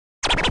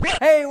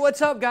Hey,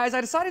 what's up, guys?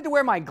 I decided to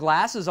wear my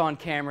glasses on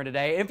camera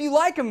today. If you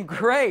like them,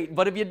 great.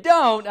 But if you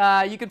don't,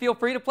 you can feel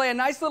free to play a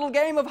nice little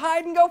game of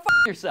hide and go f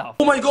yourself.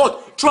 Oh my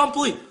god!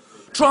 Trampoline!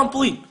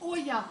 Trampoline! Oh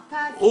yeah,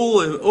 Patty.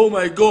 Oh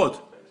my god!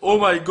 Oh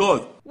my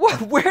god!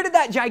 What? Where did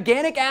that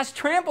gigantic-ass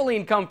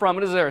trampoline come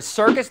from? Is there a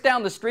circus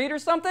down the street or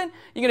something?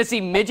 You gonna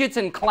see midgets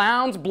and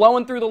clowns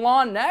blowing through the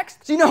lawn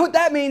next? So you know what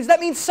that means?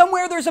 That means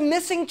somewhere there's a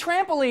missing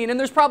trampoline, and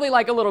there's probably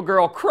like a little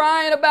girl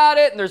crying about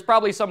it, and there's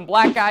probably some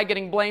black guy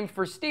getting blamed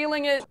for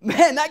stealing it.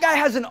 Man, that guy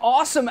has an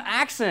awesome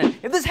accent.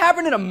 If this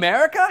happened in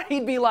America,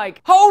 he'd be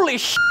like, "Holy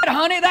shit,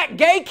 honey, that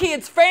gay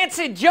kid's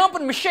fancy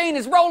jumping machine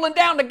is rolling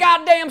down the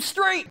goddamn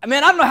street." I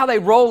mean, I don't know how they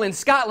roll in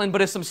Scotland,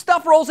 but if some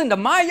stuff rolls into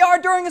my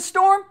yard during a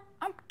storm,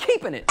 I'm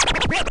keeping it.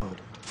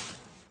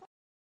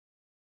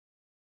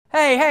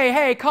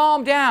 Hey,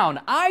 calm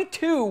down. I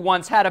too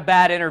once had a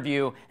bad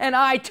interview, and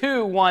I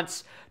too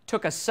once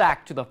took a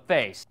sack to the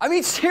face. I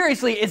mean,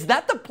 seriously, is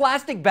that the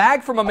plastic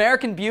bag from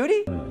American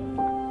Beauty?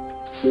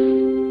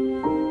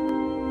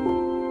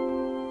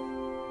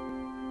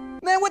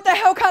 Man, what the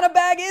hell kind of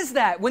bag is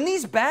that? When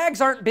these bags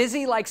aren't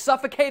busy like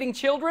suffocating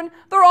children,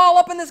 they're all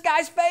up in this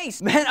guy's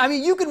face. Man, I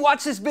mean, you can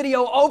watch this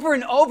video over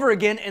and over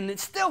again and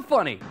it's still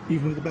funny.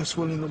 Even with the best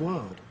will in the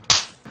world.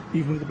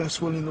 Even with the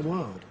best will in the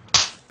world.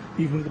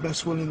 Even with the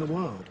best will in the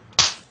world.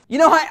 You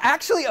know, I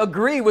actually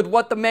agree with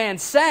what the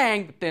man's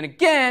saying, but then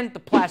again,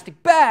 the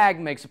plastic bag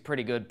makes a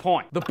pretty good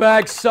point. The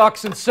bag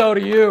sucks and so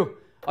do you.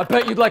 I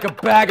bet you'd like a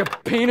bag of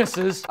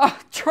penises. Oh,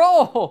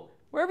 troll,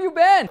 where have you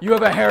been? You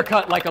have a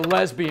haircut like a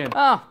lesbian.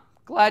 Oh.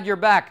 Glad you're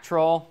back,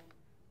 troll.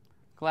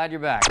 Glad you're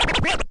back.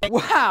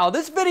 Wow,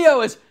 this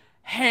video is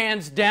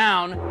hands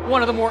down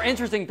one of the more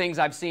interesting things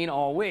I've seen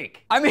all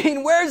week. I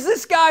mean, where's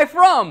this guy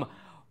from?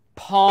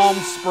 Palm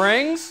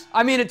Springs?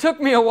 I mean, it took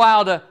me a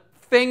while to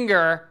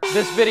finger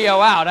this video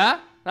out, huh?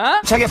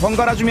 I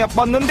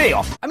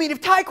mean,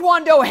 if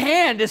Taekwondo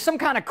Hand is some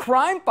kind of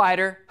crime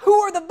fighter, who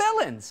are the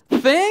villains?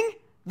 Thing?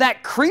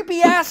 That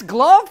creepy-ass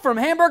glove from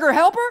Hamburger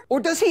Helper? Or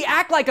does he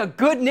act like a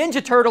good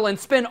Ninja Turtle and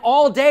spend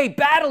all day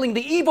battling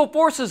the evil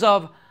forces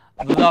of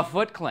the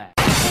Foot Clan?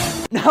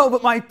 No,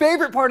 but my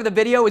favorite part of the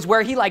video is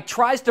where he like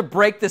tries to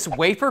break this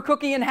wafer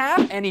cookie in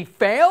half and he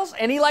fails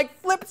and he like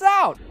flips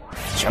out.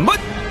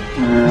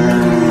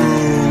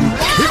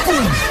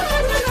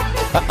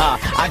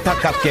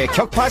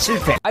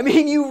 I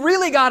mean, you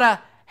really gotta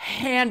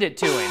hand it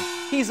to him.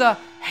 He's a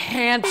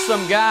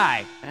handsome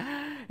guy.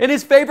 And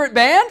his favorite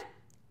band?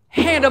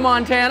 Hannah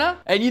Montana.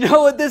 And you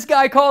know what this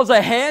guy calls a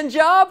hand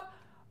job?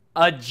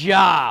 A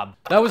job.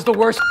 That was the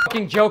worst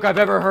fucking joke I've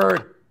ever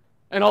heard.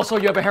 And also,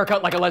 you have a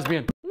haircut like a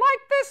lesbian. Like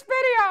this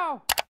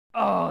video.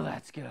 Oh,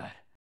 that's good.